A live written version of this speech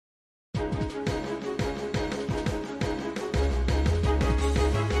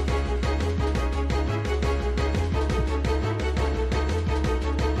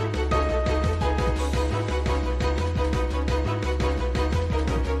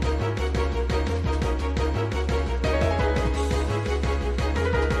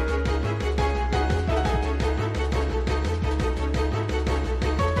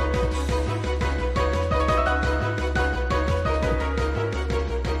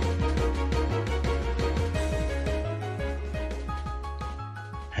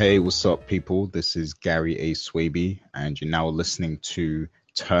Hey, what's up, people? This is Gary A. Swaby, and you're now listening to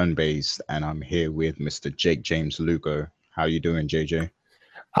Turn Based, and I'm here with Mr. Jake James Lugo. How you doing, JJ?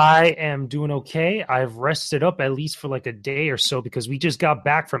 I am doing okay. I've rested up at least for like a day or so because we just got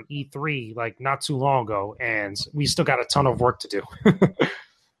back from E3 like not too long ago, and we still got a ton of work to do.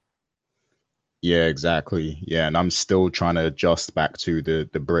 Yeah, exactly. Yeah, and I'm still trying to adjust back to the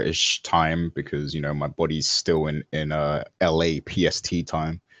British time because my body's still in LA PST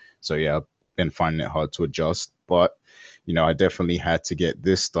time. So yeah, I've been finding it hard to adjust, but I definitely had to get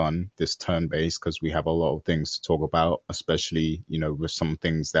this done, this turn base, because we have a lot of things to talk about, especially with some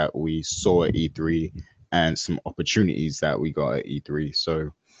things that we saw at E3 and some opportunities that we got at E3. So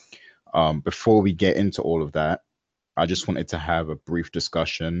before we get into all of that, I just wanted to have a brief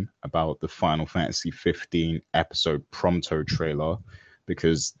discussion about the Final Fantasy 15 episode Prompto trailer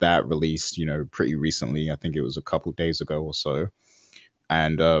because that released, pretty recently. I think it was a couple days ago or so.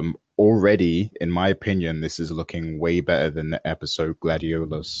 And already, in my opinion, this is looking way better than the episode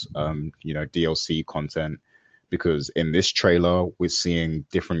Gladiolus, DLC content. Because in this trailer, we're seeing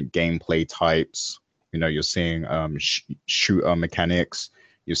different gameplay types. You're seeing shooter mechanics.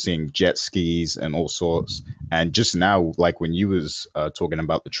 You're seeing jet skis and all sorts. And just now, like when you was talking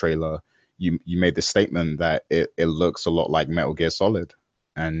about the trailer, you made the statement that it looks a lot like Metal Gear Solid,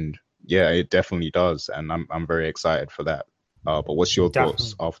 and yeah, it definitely does. And I'm very excited for that. But what's your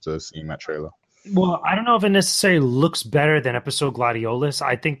thoughts Definitely. after seeing that trailer? Well, I don't know if it necessarily looks better than episode Gladiolus.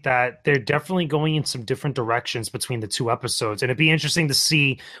 I think that they're definitely going in some different directions between the two episodes. And it'd be interesting to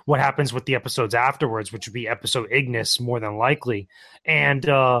see what happens with the episodes afterwards, which would be episode Ignis more than likely. And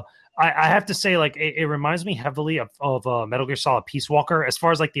I have to say, like, it reminds me heavily of Metal Gear Solid Peace Walker as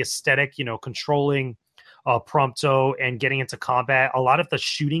far as like the aesthetic, controlling Prompto and getting into combat. A lot of the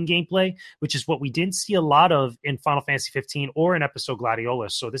shooting gameplay, which is what we didn't see a lot of in Final Fantasy 15 or in episode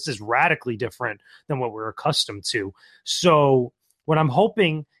Gladiolus. So this is radically different than what we're accustomed to. So what I'm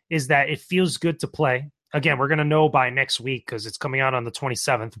hoping is that it feels good to play. Again, we're going to know by next week because it's coming out on the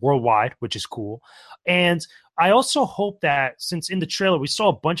 27th worldwide, which is cool. And I also hope that since in the trailer we saw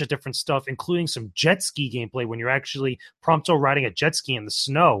a bunch of different stuff, including some jet ski gameplay when you're actually Prompto riding a jet ski in the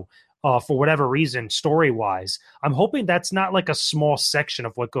snow, for whatever reason, story wise. I'm hoping that's not like a small section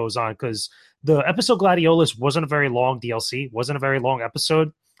of what goes on because the episode Gladiolus wasn't a very long DLC, wasn't a very long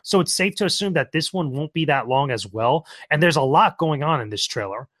episode. So it's safe to assume that this one won't be that long as well. And there's a lot going on in this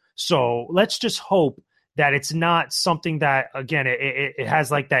trailer. So let's just hope that it's not something that, again, it has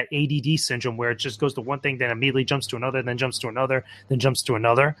like that ADD syndrome where it just goes to one thing, then immediately jumps to another, then jumps to another, then jumps to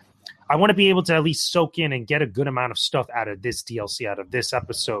another. I want to be able to at least soak in and get a good amount of stuff out of this DLC, out of this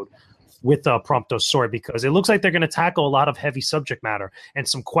episode with Prompto's story, because it looks like they're going to tackle a lot of heavy subject matter and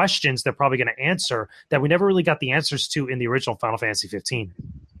some questions they're probably going to answer that we never really got the answers to in the original Final Fantasy 15.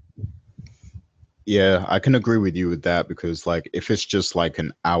 Yeah, I can agree with you with that because like if it's just like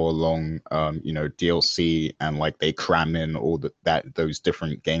an hour long DLC and like they cram in all those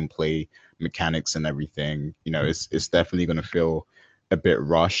different gameplay mechanics and everything, it's definitely going to feel a bit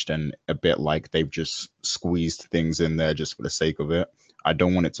rushed and a bit like they've just squeezed things in there just for the sake of it. I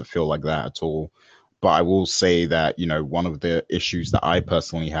don't want it to feel like that at all. But I will say that, one of the issues that I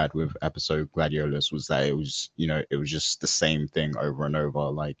personally had with episode Gladiolus was that it was just the same thing over and over.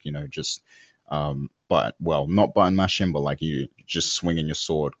 Like, just, but well, not button mashing, but like you just swinging your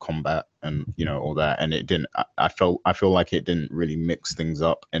sword combat and, all that. And it didn't, I feel like it didn't really mix things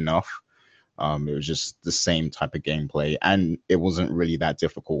up enough. It was just the same type of gameplay, and it wasn't really that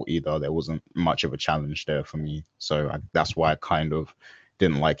difficult either. There wasn't much of a challenge there for me, so that's why I kind of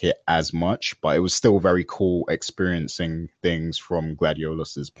didn't like it as much. But it was still very cool experiencing things from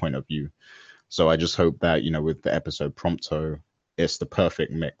Gladiolus's point of view. So I just hope that with the episode Prompto, it's the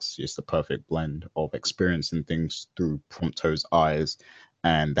perfect mix, it's the perfect blend of experiencing things through Prompto's eyes,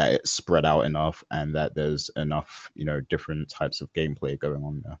 and that it's spread out enough, and that there's enough different types of gameplay going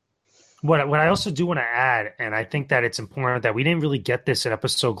on there. What I also do want to add, and I think that it's important that we didn't really get this in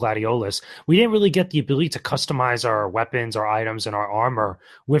episode Gladiolus. We didn't really get the ability to customize our weapons, our items, and our armor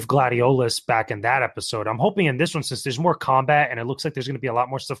with Gladiolus back in that episode. I'm hoping in this one, since there's more combat and it looks like there's going to be a lot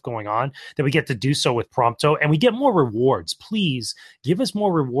more stuff going on, that we get to do so with Prompto and we get more rewards. Please give us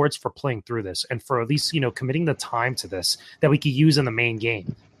more rewards for playing through this and for at least, committing the time to this that we could use in the main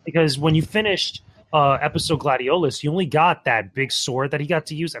game. Because when you finished episode Gladiolus, you only got that big sword that he got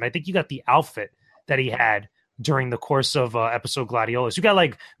to use, and I think you got the outfit that he had during the course of episode Gladiolus. You got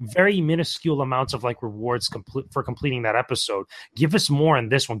like very minuscule amounts of like rewards for completing that episode. Give us more in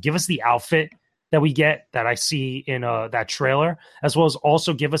this one. Give us the outfit that we get that I see in that trailer, as well as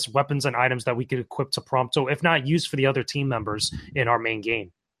also give us weapons and items that we could equip to Prompto, if not use for the other team members in our main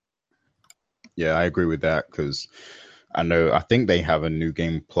game. Yeah, I agree with that because I think they have a new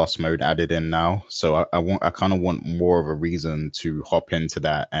game plus mode added in now. So I kind of want more of a reason to hop into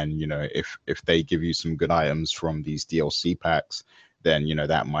that. And, if they give you some good items from these DLC packs, then,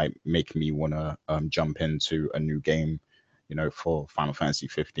 that might make me want to jump into a new game, for Final Fantasy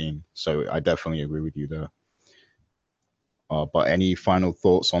 15. So I definitely agree with you there. But any final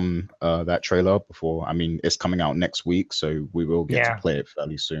thoughts on that trailer before? I mean, it's coming out next week, so we will get to Yeah. play it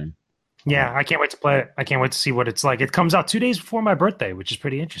fairly soon. Yeah, I can't wait to play it. I can't wait to see what it's like. It comes out 2 days before my birthday, which is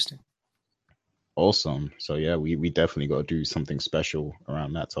pretty interesting. Awesome. So yeah, we definitely got to do something special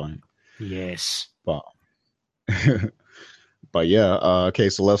around that time. Yes. But but yeah, okay,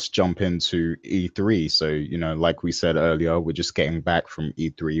 so let's jump into E3. So, like we said earlier, we're just getting back from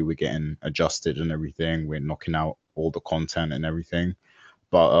E3, we're getting adjusted and everything, we're knocking out all the content and everything.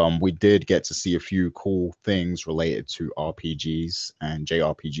 But we did get to see a few cool things related to RPGs and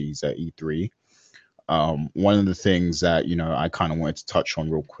JRPGs at E3. One of the things that I kind of wanted to touch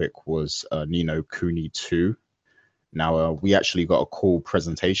on real quick was Nino Kuni 2. Now, we actually got a cool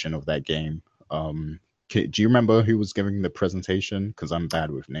presentation of that game. Do you remember who was giving the presentation? Because I'm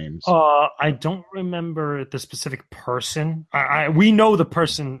bad with names. I don't remember the specific person. We know the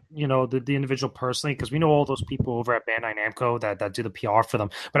person, the individual personally, because we know all those people over at Bandai Namco that do the PR for them.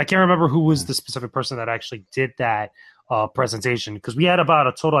 But I can't remember who was the specific person that actually did that presentation, because we had about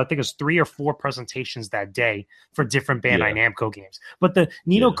a total, I think it was 3 or 4 presentations that day for different Bandai Yeah, Namco games. But the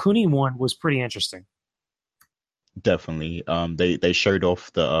Nino yeah, Kuni one was pretty interesting. definitely. They showed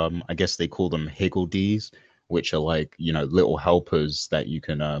off the I guess they call them Higgledies, which are like little helpers that you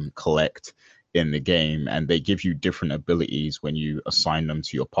can collect in the game, and they give you different abilities when you assign them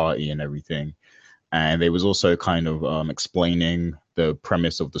to your party and everything. And they was also kind of explaining the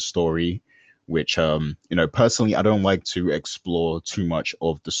premise of the story, which personally I don't like to explore too much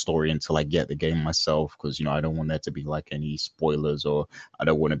of the story until I get the game myself, because I don't want there to be like any spoilers, or I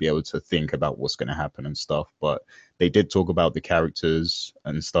don't want to be able to think about what's going to happen and stuff. But they did talk about the characters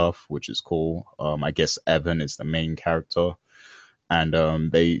and stuff, which is cool. I guess Evan is the main character, and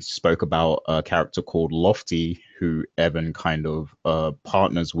they spoke about a character called Lofty, who Evan kind of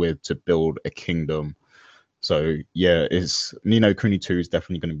partners with to build a kingdom. So yeah, it's Nino Kuni 2 is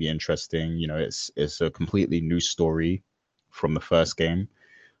definitely going to be interesting. It's a completely new story from the first game.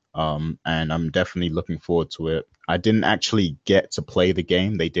 And I'm definitely looking forward to it. I didn't actually get to play the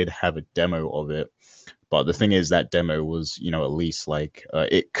game. They did have a demo of it, but the thing is that demo was, at least like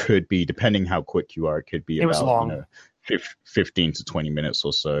it could be, depending how quick you are, it could be It was about, long. 15 to 20 minutes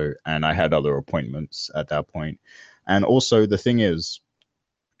or so. And I had other appointments at that point. And also the thing is,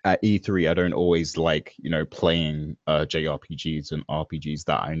 at E3, I don't always like, playing JRPGs and RPGs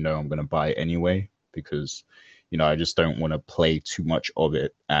that I know I'm going to buy anyway, because, I just don't want to play too much of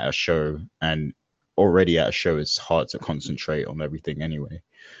it at a show. And already at a show, it's hard to concentrate on everything anyway.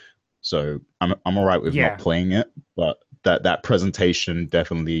 So I'm all right with not Yeah. playing it, but that presentation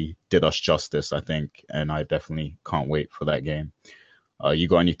definitely did us justice, I think, and I definitely can't wait for that game. You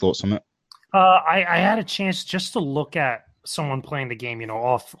got any thoughts on it? I had a chance just to look at someone playing the game,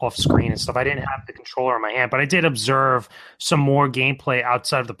 off screen and stuff. I didn't have the controller in my hand, but I did observe some more gameplay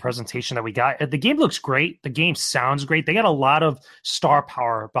outside of the presentation that we got. The game looks great. The game sounds great. They got a lot of star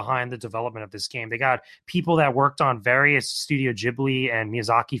power behind the development of this game. They got people that worked on various Studio Ghibli and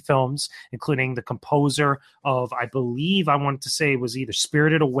Miyazaki films, including the composer of, I believe, I wanted to say it was either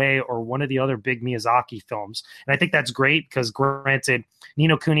Spirited Away or one of the other big Miyazaki films. And I think that's great because, granted,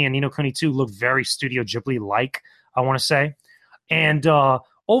 Nino Kuni and Nino Kuni 2 look very Studio Ghibli like, I want to say. And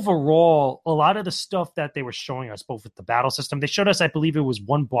overall, a lot of the stuff that they were showing us, both with the battle system, they showed us, I believe it was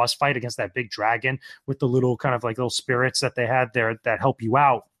one boss fight against that big dragon with the little kind of like little spirits that they had there that help you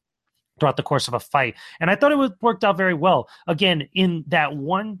out throughout the course of a fight. And I thought worked out very well. Again, in that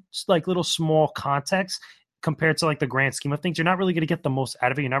one like little small context, compared to like the grand scheme of things, you're not really going to get the most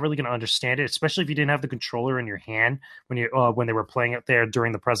out of it. You're not really going to understand it, especially if you didn't have the controller in your hand when they were playing it there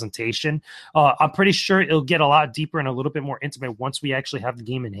during the presentation. I'm pretty sure it'll get a lot deeper and a little bit more intimate once we actually have the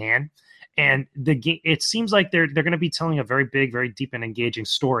game in hand. And the game, it seems like they're going to be telling a very big, very deep and engaging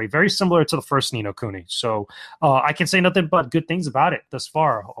story, very similar to the first Nino Kuni. So I can say nothing but good things about it thus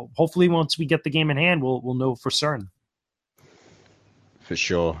far. Hopefully, once we get the game in hand, we'll know for certain. For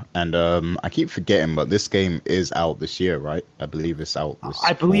sure. And I keep forgetting, but this game is out this year, right? I believe it's out this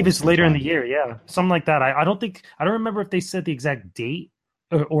I believe fall it's later in the sometime. year. Yeah, something like that. I don't remember if they said the exact date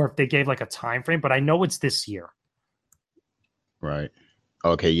or if they gave like a time frame, but I know it's this year. Right.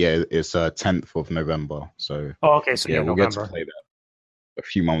 Okay, yeah, it's 10th of November. So Oh, okay. So yeah, yeah, we'll get to November. play that. A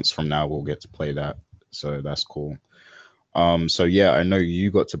few months from now we'll get to play that. So that's cool. So yeah, I know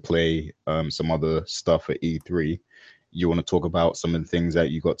you got to play some other stuff at E3. You want to talk about some of the things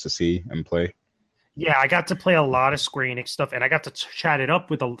that you got to see and play? Yeah, I got to play a lot of Square Enix stuff, and I got to chat it up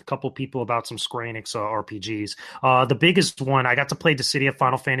with a couple people about some Square Enix RPGs. The biggest one, I got to play Dissidia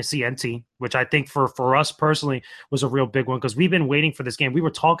Final Fantasy NT, which I think for us personally was a real big one because we've been waiting for this game. We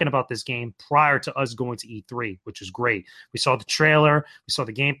were talking about this game prior to us going to E3, which was great. We saw the trailer, we saw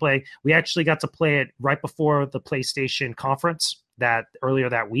the gameplay. We actually got to play it right before the PlayStation conference that earlier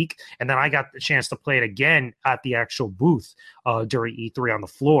that week, and then I got the chance to play it again at the actual booth during E3 on the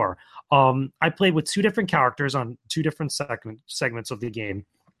floor. I played with two different characters on two different segments of the game.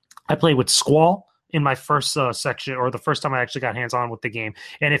 I played with Squall in my first section, or the first time I actually got hands on with the game,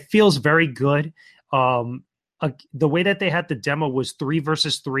 and it feels very good. The way that they had the demo was 3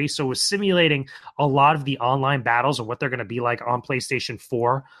 versus 3, so it was simulating a lot of the online battles of what they're going to be like on PlayStation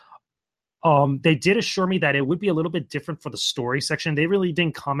 4. They did assure me that it would be a little bit different for the story section. They really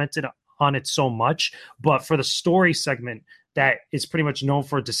didn't comment on it so much, but for the story segment that is pretty much known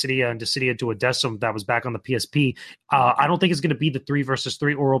for Dissidia and Dissidia Duodecim that was back on the PSP, I don't think it's going to be the 3 versus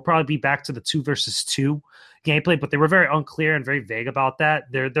 3, or it'll probably be back to the 2 versus 2 gameplay. But they were very unclear and very vague about that.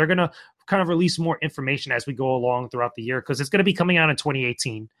 They're going to kind of release more information as we go along throughout the year because it's going to be coming out in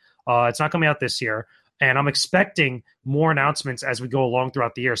 2018. It's not coming out this year. And I'm expecting more announcements as we go along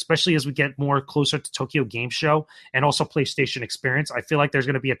throughout the year, especially as we get more closer to Tokyo Game Show and also PlayStation Experience. I feel like there's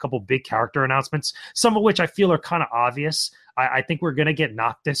going to be a couple big character announcements, some of which I feel are kind of obvious. I think we're going to get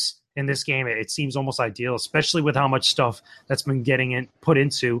Noctis in this game. It seems almost ideal, especially with how much stuff that's been put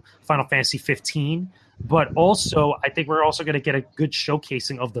into Final Fantasy 15. But also, I think we're also going to get a good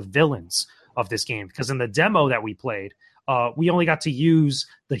showcasing of the villains of this game because in the demo that we played, we only got to use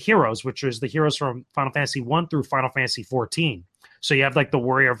the heroes, which is the heroes from Final Fantasy 1 through Final Fantasy 14. So you have like the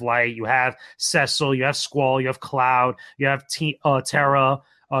Warrior of Light, you have Cecil, you have Squall, you have Cloud, you have Terra,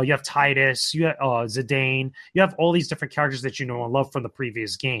 you have Titus, you have Zidane, you have all these different characters that you know and love from the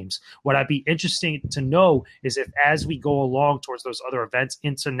previous games. What I'd be interesting to know is if as we go along towards those other events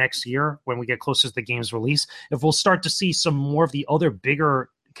into next year, when we get closer to the game's release, if we'll start to see some more of the other bigger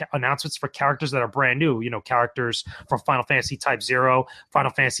announcements for characters that are brand new, characters from Final Fantasy Type 0,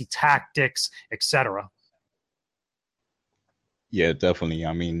 Final Fantasy Tactics, etc. Yeah, definitely.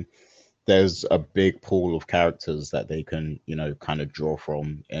 I mean, there's a big pool of characters that they can, kind of draw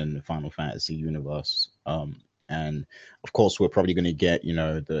from in the Final Fantasy universe. And of course, we're probably going to get,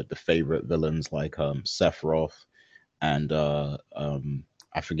 the favorite villains like Sephiroth and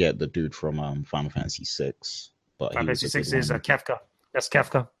I forget the dude from Final Fantasy 6, but Final he was Fantasy a good 6 is one. Kefka. That's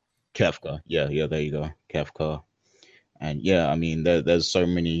Kefka. Kefka. Yeah, yeah, there you go. Kefka. And yeah, I mean, there's so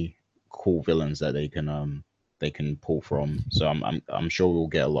many cool villains that they can pull from. So I'm sure we'll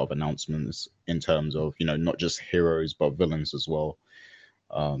get a lot of announcements in terms of not just heroes but villains as well.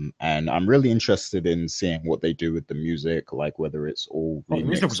 And I'm really interested in seeing what they do with the music, like whether it's all Oh, the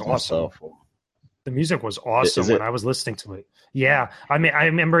music was remixed and awesome. stuff. Or The music was is awesome when it? I was listening to it. Yeah, I mean, I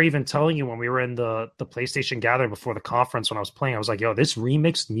remember even telling you when we were in the PlayStation gathering before the conference when I was playing, I was like, "Yo, this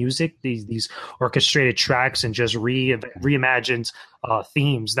remixed music, these orchestrated tracks, and just reimagined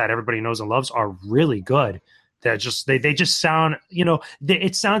themes that everybody knows and loves are really good. They're just they just sound,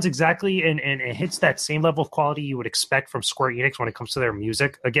 it sounds exactly and it hits that same level of quality you would expect from Square Enix when it comes to their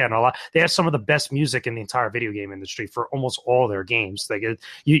music. Again, they have some of the best music in the entire video game industry for almost all their games. Like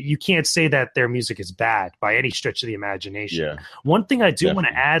you can't say that their music is bad by any stretch of the imagination. Yeah, One thing I do want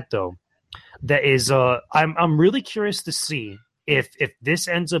to definitely. add though, that is I'm really curious to see if this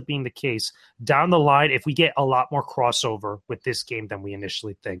ends up being the case down the line, if we get a lot more crossover with this game than we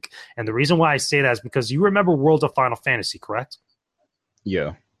initially think. And the reason why I say that is because you remember World of Final Fantasy, correct?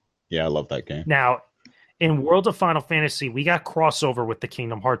 Yeah, yeah, I love that game. Now, in World of Final Fantasy, we got crossover with the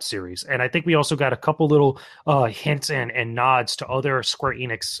Kingdom Hearts series, and I think we also got a couple little hints and nods to other Square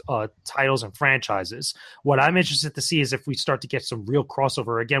Enix titles and franchises. What I'm interested to see is if we start to get some real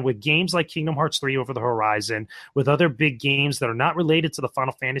crossover again with games like Kingdom Hearts 3 over the horizon, with other big games that are not related to the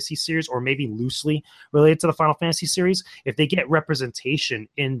Final Fantasy series or maybe loosely related to the Final Fantasy series. If they get representation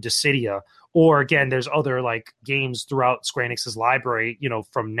in Dissidia, or again, there's other like games throughout Square Enix's library,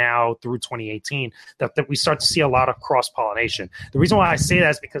 from now through 2018, that we start to see a lot of cross pollination. The reason why I say that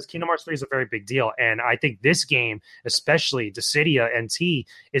is because Kingdom Hearts 3 is a very big deal, and I think this game, especially Dissidia NT,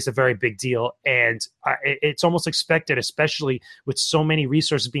 is a very big deal, and it's almost expected, especially with so many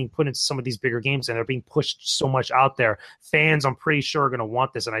resources being put into some of these bigger games, and they're being pushed so much out there. Fans, I'm pretty sure, are going to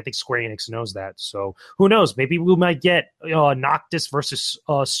want this, and I think Square Enix knows that. So who knows? Maybe we might get Noctis versus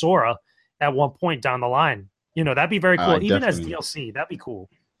Sora at one point down the line. That'd be very I cool. Even as definitely DLC, that'd be cool.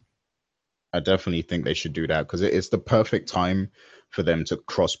 I definitely think they should do that because it's the perfect time for them to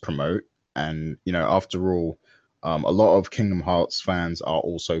cross promote. And after all, a lot of Kingdom Hearts fans are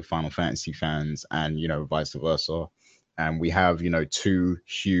also Final Fantasy fans, and vice versa. And we have two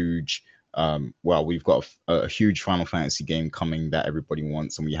huge. Well, we've got a huge Final Fantasy game coming that everybody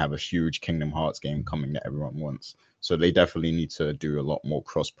wants, and we have a huge Kingdom Hearts game coming that everyone wants. So they definitely need to do a lot more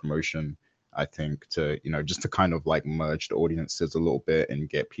cross promotion, I think, to just to kind of like merge the audiences a little bit and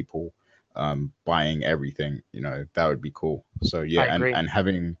get people buying everything. That would be cool. So I yeah, and agree. and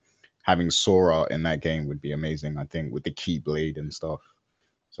having Sora in that game would be amazing, I think, with the Keyblade and stuff.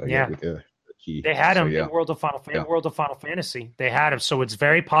 So yeah, Yeah. with the key. They had So him yeah, in yeah, World of Final Fantasy. They had him, so it's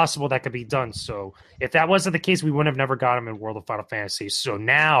very possible that could be done. So if that wasn't the case, we would have never got him in World of Final Fantasy. So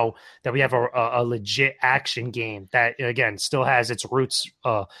now that we have a legit action game that again still has its roots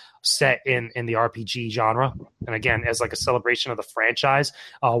set in the RPG genre, and again as like a celebration of the franchise,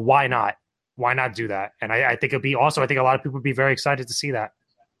 why not? Why not do that? And I think it'd be awesome. I think a lot of people would be very excited to see that.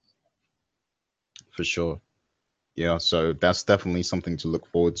 for sure. Yeah, so that's definitely something to look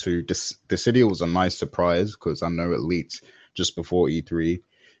forward to. The city was a nice surprise because I know it leaked just before E3,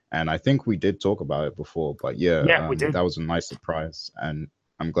 and I think we did talk about it before. But yeah, Yeah, we did. that was a nice surprise, and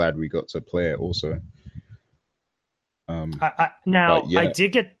I'm glad we got to play it also. Um, but Now I yeah,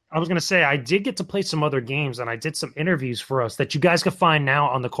 did get. I was going to say I did get to play some other games, and I did some interviews for us that you guys can find now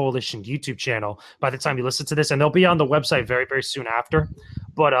on the Coalition YouTube channel. By the time you listen to this, and they'll be on the website very very soon after.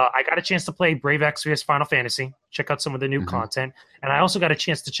 But I got a chance to play Brave Exvius Final Fantasy, check out some of the new hmm content, and I also got a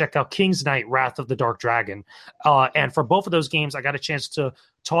chance to check out King's Knight: Wrath of the Dark Dragon. And for both of those games, I got a chance to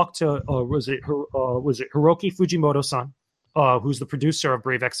talk to was it Hiroki Fujimoto-san, who's the producer of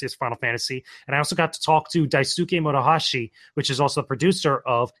Brave Exvius Final Fantasy. And I also got to talk to Daisuke Morohashi, which is also the producer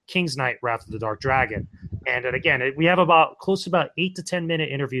of King's Knight: Wrath of the Dark Dragon. And again, we have about close to about 8 to 10 minute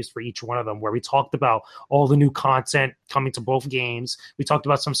interviews for each one of them, where we talked about all the new content coming to both games. We talked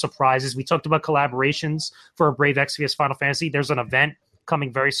about some surprises. We talked about collaborations for Brave Exvius Final Fantasy. There's an event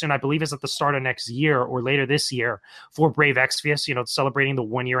coming very soon. I believe it's at the start of next year or later this year for Brave Exvius, celebrating the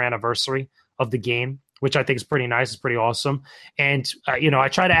 1 year anniversary of the game, which I think is pretty nice. It's pretty awesome. And, I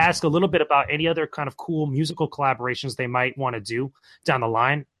try to ask a little bit about any other kind of cool musical collaborations they might want to do down the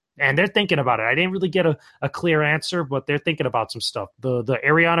line. And they're thinking about it. I didn't really get a clear answer, but they're thinking about some stuff. The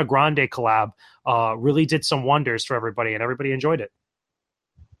Ariana Grande collab really did some wonders for everybody, and everybody enjoyed it.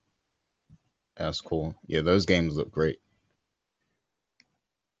 that's cool. Yeah, those games look great.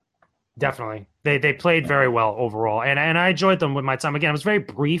 Definitely. They played Yeah. very well overall. And I enjoyed them with my time. Again, it was very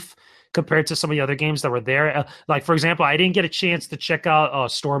brief compared to some of the other games that were there. Like for example, I didn't get a chance to check out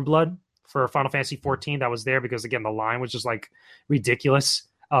Stormblood for Final Fantasy 14 that was there because again the line was just like ridiculous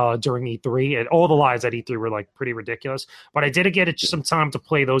during E3. And all the lines at E3 were like pretty ridiculous. But I did get some time to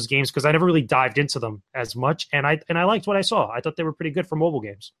play those games because I never really dived into them as much. And I liked what I saw. I thought they were pretty good for mobile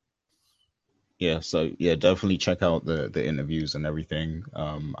games. Yeah, so yeah, definitely check out the interviews and everything.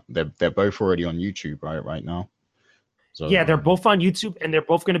 They're both already on YouTube right now. So Yeah, they're both on YouTube and they're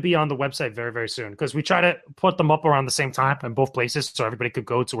both going to be on the website very, very soon because we try to put them up around the same time in both places so everybody could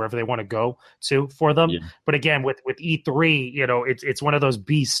go to wherever they want to go to for them. yeah. But again, with E3, it's one of those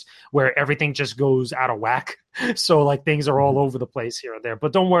beasts where everything just goes out of whack. So like things are all Mhm. over the place here and there.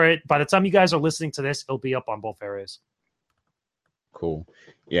 But don't worry, by the time you guys are listening to this, it'll be up on both areas. Cool.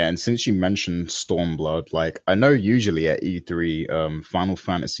 Yeah, and since you mentioned Stormblood, like I know usually at E3, Final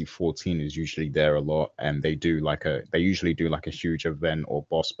Fantasy 14 is usually there a lot, and they usually do like a huge event or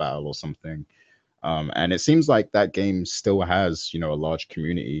boss battle or something. And it seems like that game still has, a large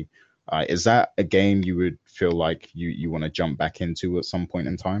community. Is that a game you would feel like you want to jump back into at some point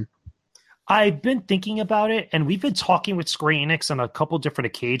in time? I've been thinking about it, and we've been talking with Square Enix on a couple different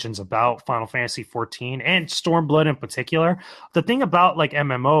occasions about Final Fantasy 14 and Stormblood in particular. The thing about like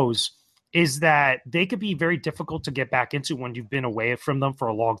MMOs is that they could be very difficult to get back into when you've been away from them for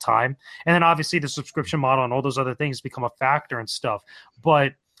a long time. And then obviously the subscription model and all those other things become a factor and stuff.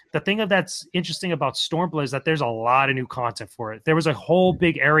 But the thing that's interesting about Stormblood is that there's a lot of new content for it. There was a whole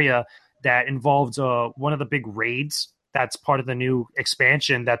big area that involved one of the big raids that's part of the new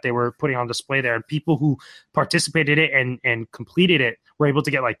expansion that they were putting on display there. And people who participated in it and completed it were able to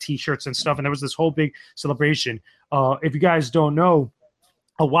get like t-shirts and stuff. And there was this whole big celebration. If you guys don't know,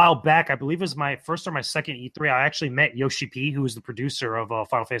 a while back, I believe it was my first or my second E3, I actually met Yoshi P, who is the producer of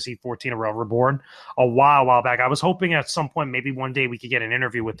Final Fantasy 14 A Realm Reborn, a while back. I was hoping at some point, maybe one day, we could get an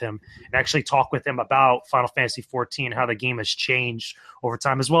interview with him and actually talk with him about Final Fantasy 14, how the game has changed over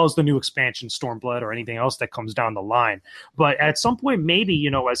time, as well as the new expansion, Stormblood, or anything else that comes down the line. But at some point, maybe,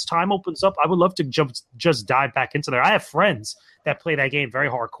 as time opens up, I would love to just dive back into there. I have friends that play that game very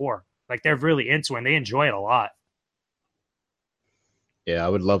hardcore. Like they're really into it and they enjoy it a lot. Yeah, I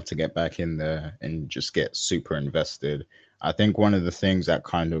would love to get back in there and just get super invested. I think one of the things that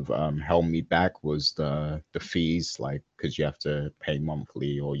kind of held me back was the fees, like because you have to pay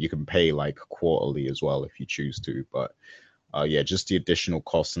monthly or you can pay like quarterly as well if you choose to. But yeah, just the additional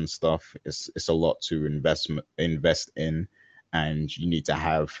costs and stuff. It's a lot to invest in, and you need to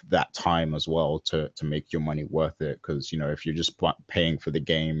have that time as well to make your money worth it. Because if you're just paying for the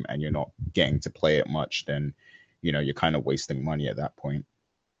game and you're not getting to play it much, then you're kind of wasting money at that point.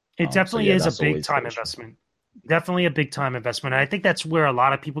 It So definitely yeah, is a that's big always the time issue. investment. Definitely a big time investment. And I think that's where a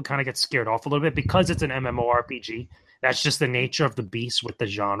lot of people kind of get scared off a little bit because it's an MMORPG. That's just the nature of the beast with the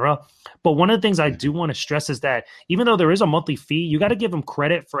genre. But one of the things I do Mhm. want to stress is that even though there is a monthly fee, you got to give them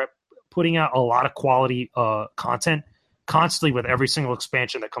credit for putting out a lot of quality content constantly with every single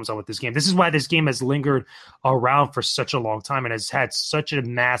expansion that comes out with this game. This is why this game has lingered around for such a long time and has had such a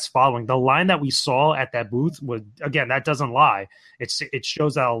mass following. The line that we saw at that booth was, again, that doesn't lie. It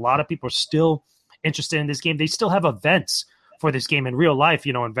shows that a lot of people are still interested in this game. They still have events for this game in real life,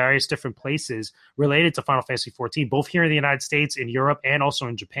 in various different places related to Final Fantasy 14, both here in the United States, in Europe, and also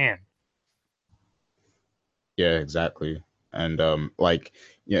in Japan. Yeah, exactly. And like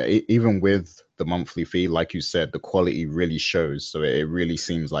yeah, even with the monthly fee, like you said, the quality really shows. So it really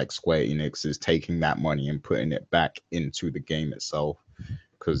seems like Square Enix is taking that money and putting it back into the game itself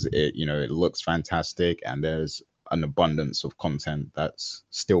because it looks fantastic and there's an abundance of content that's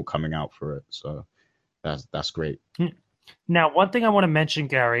still coming out for it. So that's great. Now, one thing I want to mention,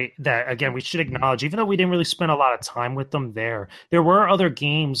 Gary, that again we should acknowledge, even though we didn't really spend a lot of time with them there were other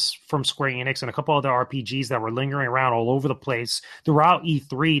games from Square Enix and a couple other RPGs that were lingering around all over the place throughout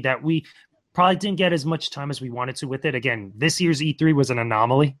E3 that we probably didn't get as much time as we wanted to with it. Again, this year's E3 was an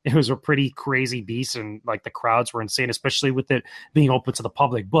anomaly. It was a pretty crazy beast, and like the crowds were insane, especially with it being open to the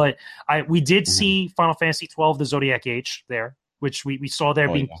public. But we did Mhm. see Final Fantasy 12, the Zodiac Age there, which we saw there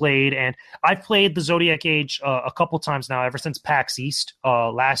Oh being yeah. played. And I've played the Zodiac Age a couple times now, ever since PAX East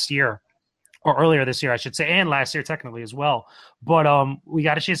last year, or earlier this year, I should say, and last year technically as well. But we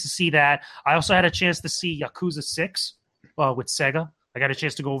got a chance to see that. I also had a chance to see Yakuza 6 with Sega. I got a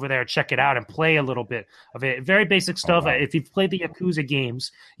chance to go over there and check it out and play a little bit of it. Very basic Oh stuff. wow. If you've played the Yakuza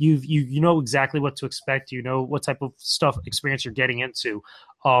games, you know exactly what to expect. You know what type of stuff experience you're getting into.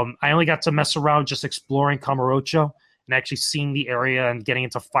 I only got to mess around just exploring Kamurocho and actually seeing the area and getting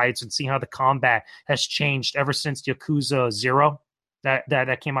into fights and seeing how the combat has changed ever since Yakuza Zero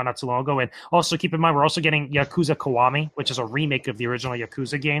that came out not too long ago. And also keep in mind, we're also getting Yakuza Kiwami, which is a remake of the original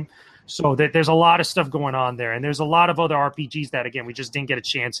Yakuza game. So there's a lot of stuff going on there, and there's a lot of other RPGs that again we just didn't get a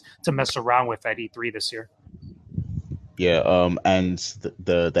chance to mess around with at E3 this year. Yeah. And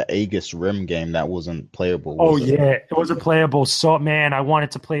the Aegis Rim game that wasn't playable, Oh was it? yeah, it wasn't playable. So man, I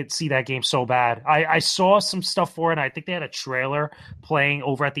wanted to see that game so bad. I saw some stuff for it. And I think they had a trailer playing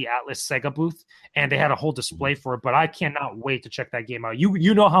over at the Atlas Sega booth, and they had a whole display for it. But I cannot wait to check that game out.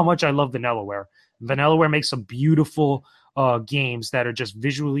 You know how much I love Vanillaware. Vanillaware makes some beautiful games that are just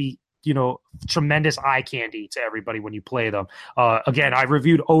visually tremendous eye candy to everybody when you play them. Again, I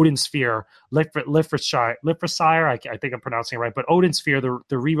reviewed Odin Sphere, Lifrashire. I think I'm pronouncing it right, but Odin Sphere,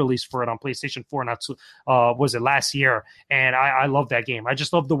 the re-release for it on PlayStation 4, not too, was it last year, and I love that game. I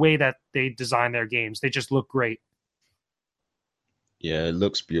just love the way that they design their games. They just look great. Yeah, it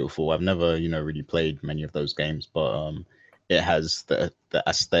looks beautiful. I've never, really played many of those games, but it has the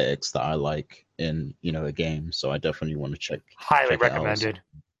aesthetics that I like in, a game. So I definitely want to Highly check it out. recommended.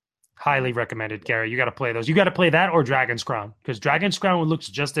 Highly recommended, Gary. You got to play those. You got to play that or Dragon's Crown because Dragon's Crown looks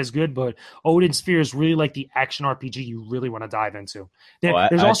just as good, but Odin Sphere is really like the action RPG you really want to dive into. Oh,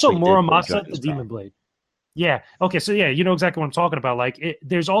 There's I also actually did play Muramasa, the Dragon's Demon Crown. Blade. Yeah. Okay. So yeah, you know exactly what I'm talking about. Like,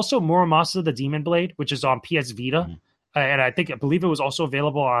 there's also Muramasa, the Demon Blade, which is on PS Vita, Mhm. and I believe it was also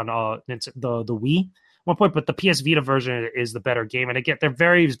available on the Wii at one point. But the PS Vita version is the better game, and again, they're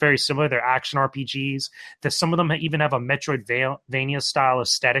very very similar. They're action RPGs. That some of them even have a Metroidvania style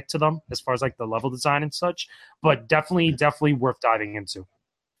aesthetic to them, as far as like the level design and such. But definitely worth diving into.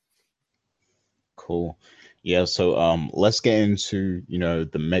 Cool. Yeah, so let's get into,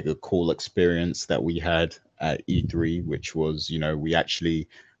 the mega cool experience that we had at E3, which was, we actually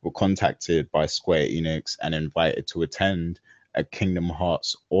were contacted by Square Enix and invited to attend a Kingdom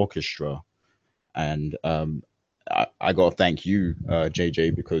Hearts orchestra. And I got to thank you,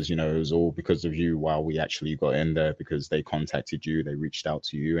 JJ, because it was all because of you while we actually got in there because they contacted you, they reached out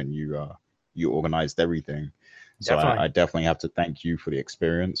to you, and you organized everything. So I Definitely. definitely have to thank you for the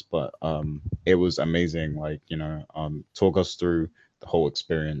experience. But it was amazing. Like talk us through the whole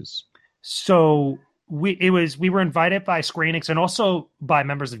experience. So we were invited by Square Enix and also by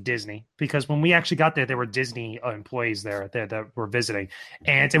members of Disney, because when we actually got there were Disney employees there that were visiting,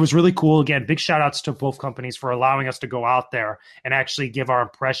 and it was really cool. Again, big shout outs to both companies for allowing us to go out there and actually give our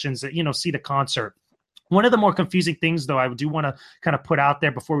impressions, see the concert. One of the more confusing things, though, I do want to kind of put out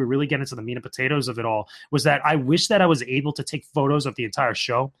there before we really get into the meat and potatoes of it all, was that I wish that I was able to take photos of the entire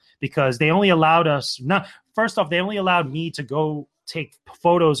show, because they only allowed us not. First off, they only allowed me to go take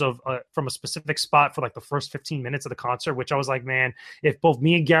photos of from a specific spot for like the first 15 minutes of the concert, which I was like, man, if both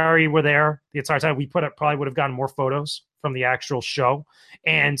me and Gary were there the entire time, we probably would have gotten more photos from the actual show.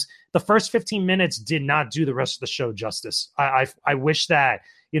 And the first 15 minutes did not do the rest of the show justice. I wish that,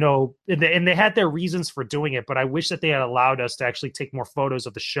 and they had their reasons for doing it, but I wish that they had allowed us to actually take more photos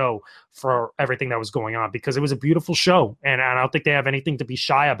of the show for everything that was going on, because it was a beautiful show, and I don't think they have anything to be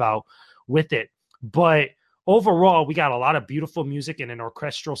shy about with it. But overall, we got a lot of beautiful music in an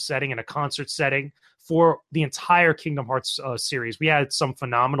orchestral setting and a concert setting for the entire Kingdom Hearts series. We had some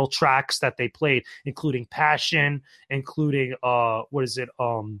phenomenal tracks that they played, including Passion, including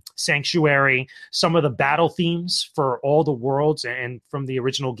Sanctuary, some of the battle themes for all the worlds and from the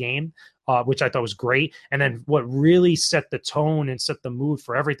original game. Which I thought was great. And then what really set the tone and set the mood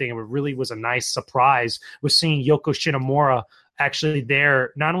for everything, and what really was a nice surprise, was seeing Yoko Shinomura actually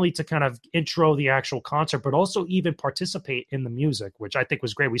there, not only to kind of intro the actual concert, but also even participate in the music, which I think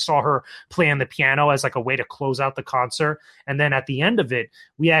was great. We saw her play on the piano as like a way to close out the concert. And then at the end of it,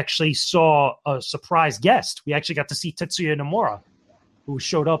 we actually saw a surprise guest. We actually got to see Tetsuya Nomura, who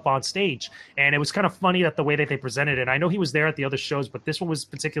showed up on stage. And it was kind of funny that the way that they presented it. I know he was there at the other shows, but this one was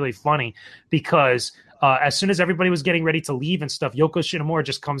particularly funny because as soon as everybody was getting ready to leave and stuff, Yoko Shinomura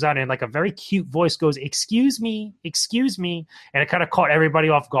just comes out and like a very cute voice goes, excuse me. And it kind of caught everybody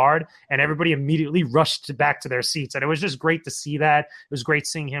off guard, and everybody immediately rushed back to their seats. And it was just great to see that. It was great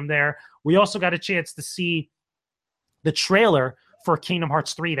seeing him there. We also got a chance to see the trailer for Kingdom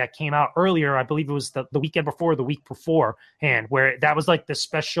Hearts 3 that came out earlier. I believe it was the weekend before, the week beforehand, where that was like the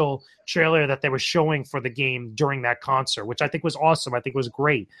special trailer that they were showing for the game during that concert, which I think was awesome. I think was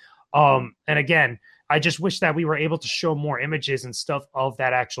great. And again, I just wish that we were able to show more images and stuff of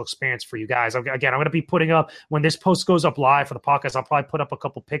that actual experience for you guys. Again, I'm going to be putting up, when this post goes up live for the podcast, I'll probably put up a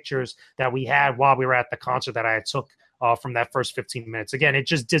couple pictures that we had while we were at the concert that I took from that first 15 minutes. Again, it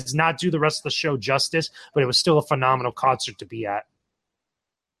just does not do the rest of the show justice, but it was still a phenomenal concert to be at.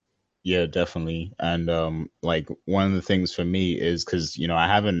 Yeah, definitely. And like one of the things for me is because I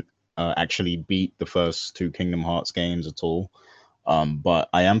haven't actually beat the first two Kingdom Hearts games at all, but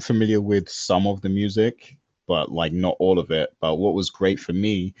I am familiar with some of the music, but like not all of it. But what was great for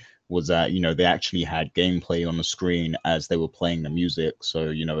me was that they actually had gameplay on the screen as they were playing the music,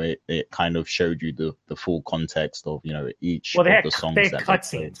 so it kind of showed you the full context of each Well, of the songs they had that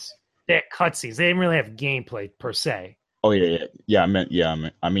cutscenes. They had cutscenes. They didn't really have gameplay per se. Oh I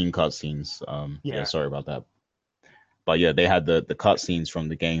mean cutscenes. Yeah, sorry about that. But yeah, they had the cutscenes from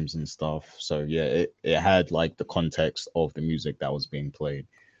the games and stuff. So yeah, it had like the context of the music that was being played.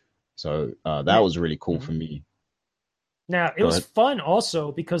 So that was really cool for me. Now, it was fun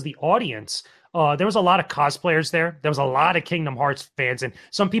also because the audience, there was a lot of cosplayers there. There was a lot of Kingdom Hearts fans, and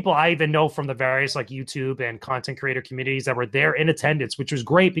some people I even know from the various like YouTube and content creator communities that were there in attendance, which was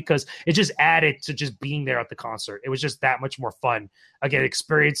great because it just added to just being there at the concert. It was just that much more fun. Again,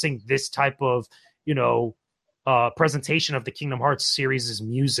 experiencing this type of, presentation of the Kingdom Hearts series'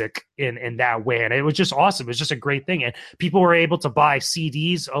 music in that way. And it was just awesome. It was just a great thing. And people were able to buy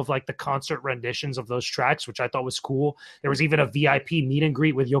CDs of like the concert renditions of those tracks, which I thought was cool. There was even a VIP meet and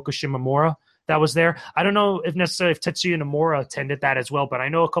greet with Yoko Shimomura that was there. I don't know if necessarily if Tetsuya Nomura attended that as well, but I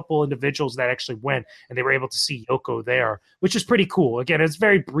know a couple individuals that actually went and they were able to see Yoko there, which is pretty cool. Again, it's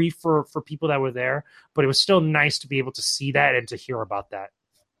very brief for people that were there, but it was still nice to be able to see that and to hear about that.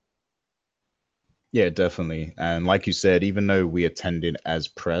 Yeah, definitely. And like you said, even though we attended as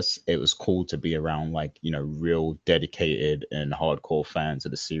press, it was cool to be around like, real dedicated and hardcore fans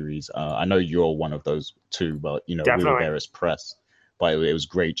of the series. I know you're one of those too, but, we were there as press. But it was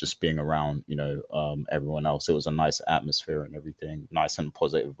great just being around, everyone else. It was a nice atmosphere and everything, nice and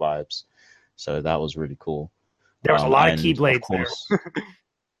positive vibes. So that was really cool. There was a lot of Keyblades there.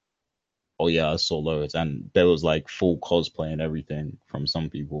 Oh, yeah, I saw loads. And there was like full cosplay and everything from some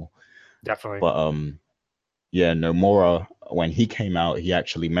people. Definitely. But yeah, Nomura, when he came out, he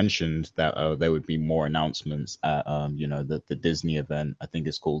actually mentioned that there would be more announcements at the Disney event. I think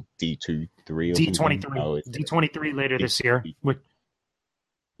it's called D23 or D23. D23 later this year.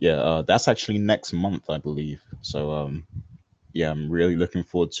 Yeah, that's actually next month, I believe. So yeah, I'm really looking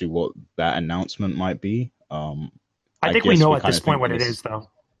forward to what that announcement might be. I think we know at this point what it is, though.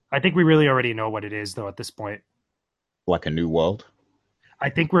 I think we really already know what it is, though, at this point. Like a new world. I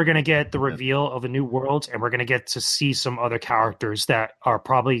think we're going to get the Yeah. reveal of a new world, and we're going to get to see some other characters that are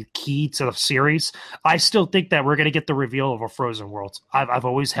probably key to the series. I still think that we're going to get the reveal of a frozen world. I've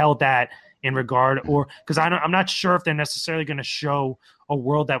always held that in regard, or because I'm not sure if they're necessarily going to show a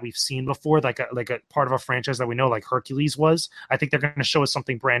world that we've seen before, like a part of a franchise that we know, like Hercules was. I think they're going to show us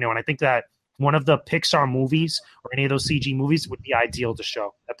something brand new, and I think that one of the Pixar movies or any of those CG movies would be ideal to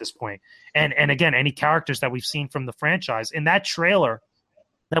show at this point. And again, any characters that we've seen from the franchise in that trailer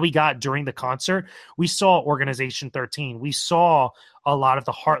that we got during the concert, we saw Organization 13. We saw a lot of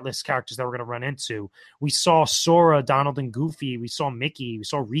the Heartless characters that we're going to run into. We saw Sora, Donald, and Goofy. We saw Mickey. We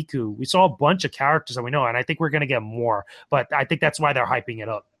saw Riku. We saw a bunch of characters that we know, and I think we're going to get more. But I think that's why they're hyping it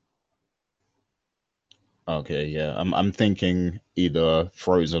up. Okay, yeah. I'm thinking either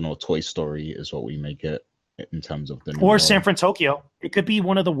Frozen or Toy Story is what we may get in terms of the new Or San world. Fran Tokyo. It could be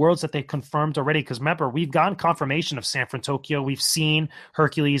one of the worlds that they confirmed already. Because remember, we've gotten confirmation of San Fran Tokyo. We've seen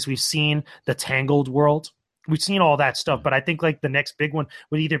Hercules. We've seen the Tangled world. We've seen all that stuff. But I think like the next big one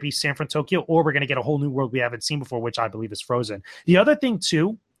would either be San Fran Tokyo, or we're going to get a whole new world we haven't seen before, which I believe is Frozen. The other thing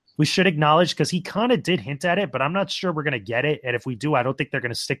too, we should acknowledge, because he kind of did hint at it, but I'm not sure we're going to get it. And if we do, I don't think they're going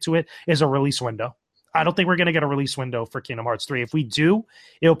to stick to it, is a release window. I don't think we're going to get a release window for Kingdom Hearts 3. If we do,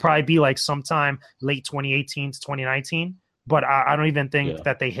 it'll probably be like sometime late 2018 to 2019. But I don't even think Yeah.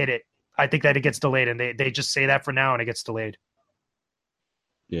 that they hit it. I think that it gets delayed, and they just say that for now, and it gets delayed.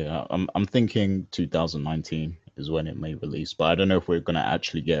 Yeah, I'm thinking 2019 is when it may release, but I don't know if we're gonna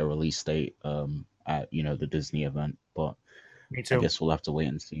actually get a release date at the Disney event, but Me I too. guess we'll have to wait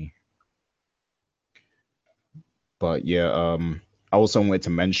and see. But yeah, I also wanted to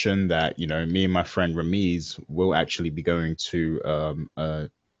mention that me and my friend Ramiz will actually be going to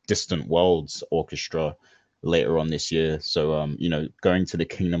Distant Worlds Orchestra later on this year. So going to the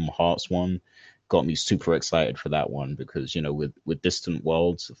Kingdom Hearts one got me super excited for that one because with Distant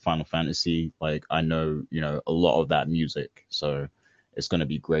Worlds, Final Fantasy, like I know a lot of that music, so it's gonna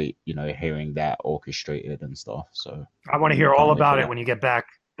be great, hearing that orchestrated and stuff. So I want to hear all can't wait for about it that. when you get back,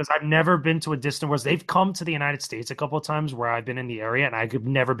 because I've never been to a Distant Wars. They've come to the United States a couple of times where I've been in the area, and I've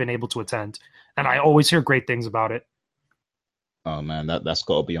never been able to attend. And I always hear great things about it. Oh man, that's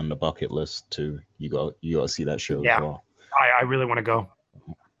got to be on the bucket list too. You got to see that show as Yeah, well. I really want to go.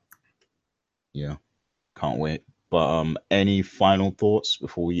 Yeah, can't wait. But any final thoughts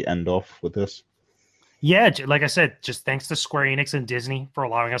before we end off with this? Yeah, like I said, just thanks to Square Enix and Disney for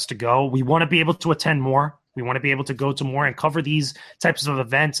allowing us to go. We want to be able to attend more. We want to be able to go to more and cover these types of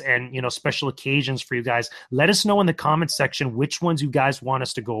events and special occasions for you guys. Let us know in the comments section which ones you guys want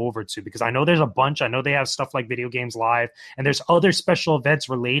us to go over to, because I know there's a bunch. I know they have stuff like Video Games Live, and there's other special events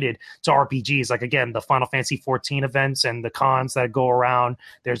related to RPGs, like again the Final Fantasy 14 events and the cons that go around.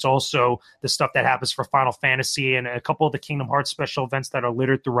 There's also the stuff that happens for Final Fantasy and a couple of the Kingdom Hearts special events that are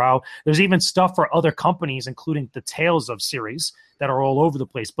littered throughout. There's even stuff for other companies, including the Tales of series, that are all over the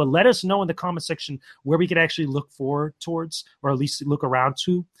place. But let us know in the comment section where we could actually look forward towards, or at least look around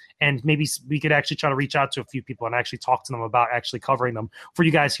to, and maybe we could actually try to reach out to a few people and actually talk to them about actually covering them for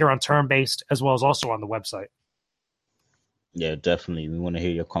you guys here on Turn Based, as well as also on the website. Yeah, definitely. We want to hear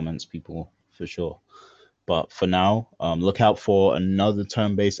your comments, people, for sure. But for now, look out for another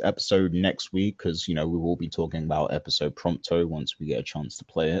turn-based episode next week because we will be talking about episode Prompto once we get a chance to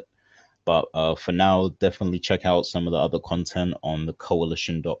play it. But for now, definitely check out some of the other content on the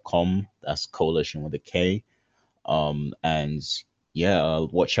coalition.com. That's coalition with a K. And yeah,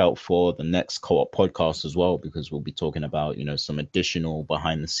 watch out for the next co-op podcast as well, because we'll be talking about, some additional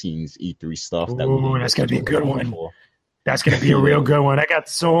behind the scenes E3 stuff that we Ooh, didn't that's get to going to be a talk good about one. before. That's going to be a real good one. I got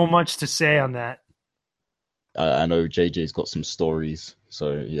so much to say on that. I know JJ's got some stories,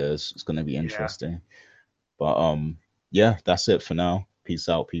 so yeah, it's going to be Yeah. interesting. But yeah, that's it for now. Peace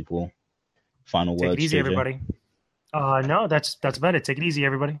out, people. Final Take it words, easy, JJ. everybody. No, that's about it. Take it easy,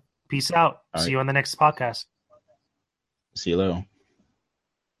 everybody. Peace out. All See right, you on the next podcast. see you later.